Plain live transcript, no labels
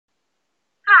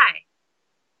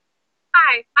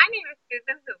Hi, my name is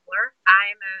Susan Hoobler.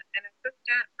 An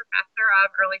assistant professor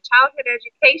of early childhood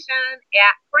education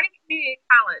at Corning Community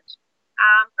College.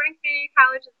 Corning Community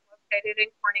College is located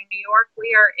in Corning, New York.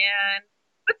 We are in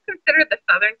what's considered the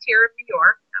southern tier of New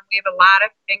York. We have a lot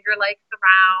of Finger Lakes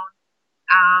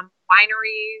around,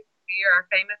 wineries. We are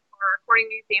famous for our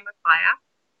Corning Museum of Glass.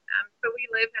 So we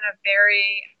live in a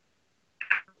very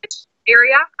rich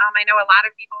area. I know a lot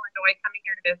of people enjoy coming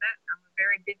here to visit. We're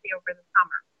very busy over the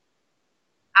summer.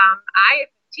 I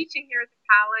have been teaching here at the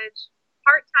college.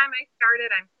 Part-time I started,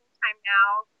 I'm full-time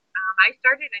now. I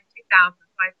started in 2000,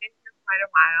 so I've been here quite a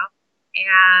while.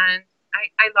 And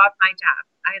I love my job.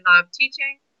 I love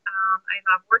teaching. I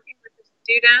love working with the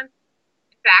students.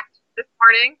 In fact, this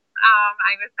morning,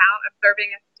 I was out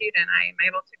observing a student. I am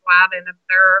able to go out and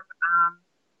observe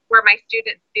where my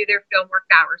students do their field work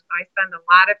hours. So I spend a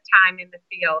lot of time in the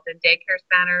field in daycare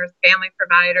centers, family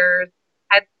providers,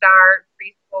 Head Start,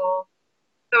 preschool.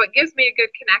 So it gives me a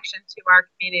good connection to our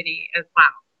community as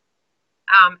well.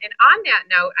 And on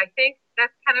that note, I think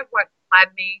that's kind of what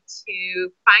led me to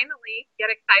finally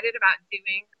get excited about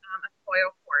doing a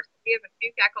COIL course. We have a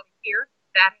few faculty here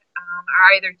that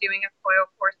are either doing a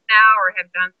COIL course now or have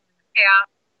done some in the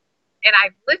past. And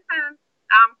I've listened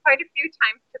quite a few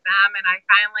times to them, and I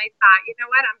finally thought, you know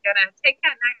what, I'm going to take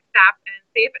that next step and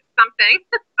see if it's something,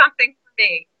 something for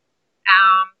me.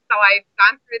 So I've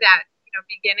gone through that,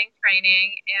 beginning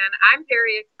training, and I'm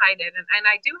very excited. And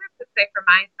I do have to say for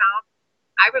myself,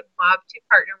 I would love to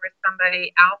partner with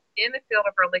somebody else in the field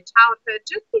of early childhood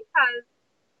just because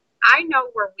I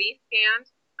know where we stand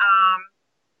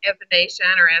as a nation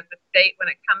or as a state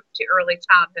when it comes to early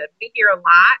childhood. We hear a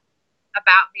lot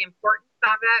about the importance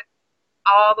of it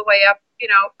all the way up,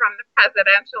 from the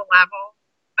presidential level,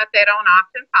 but they don't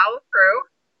often follow through.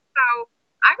 So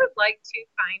I would like to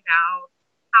find out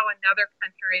how another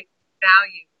country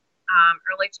values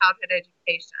early childhood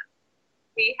education.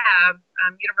 We have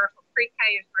universal pre-K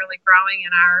is really growing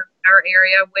in our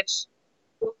area, which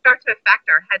will start to affect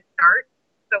our Head Start.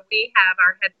 So we have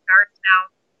our Head Starts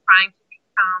now trying to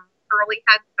become early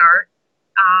Head Start.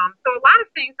 So a lot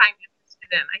of things I'm interested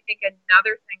in. I think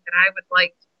another thing that I would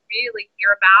like to really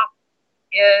hear about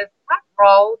is what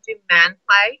role do men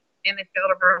play in the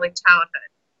field of early childhood?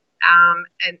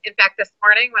 And in fact, this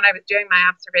morning when I was doing my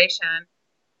observation,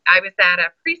 I was at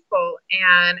a preschool,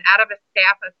 and out of a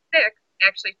staff of 6,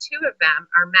 actually 2 of them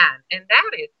are men, and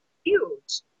that is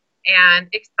huge and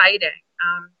exciting.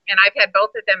 And I've had both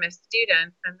of them as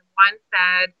students, and one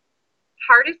said,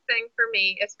 hardest thing for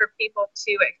me is for people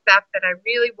to accept that I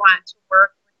really want to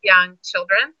work with young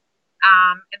children,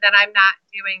 and that I'm not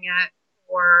doing it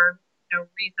for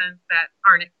reasons that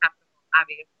aren't acceptable,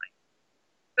 obviously.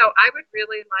 So I would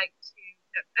really like to,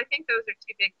 I think those are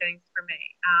 2 big things for me.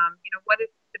 What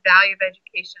is the value of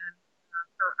education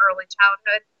for early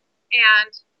childhood?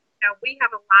 And, we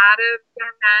have a lot of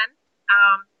young men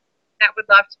that would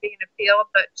love to be in the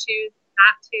field, but choose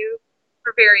not to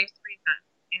for various reasons.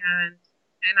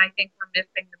 And I think we're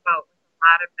missing the boat with a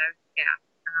lot of those gaps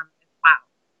as well.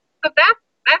 So that's,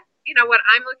 what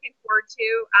I'm looking forward to.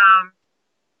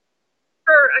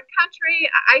 For a country,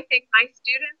 I think my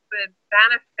students would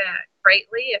benefit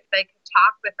greatly if they could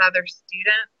talk with other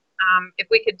students. If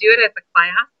we could do it as a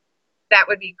class, that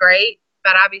would be great.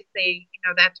 But obviously,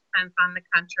 that depends on the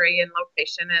country and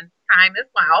location and time as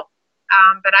well.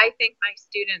 But I think my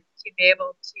students to be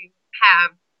able to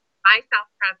have myself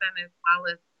present as well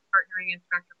as partnering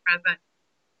instructor present,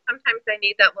 sometimes they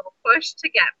need that little push to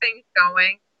get things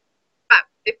going. But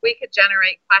if we could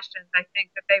generate questions, I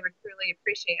think that they would truly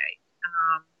appreciate,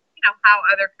 how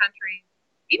other countries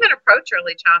even approach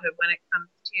early childhood when it comes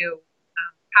to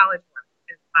college work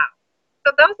as well.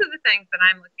 So those are the things that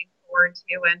I'm looking forward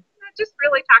to, and just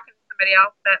really talking to somebody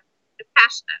else that is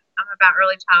passionate about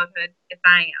early childhood as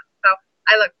I am. So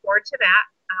I look forward to that,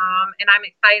 and I'm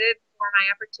excited for my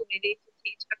opportunity to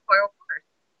teach a COIL course.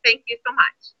 Thank you so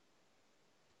much.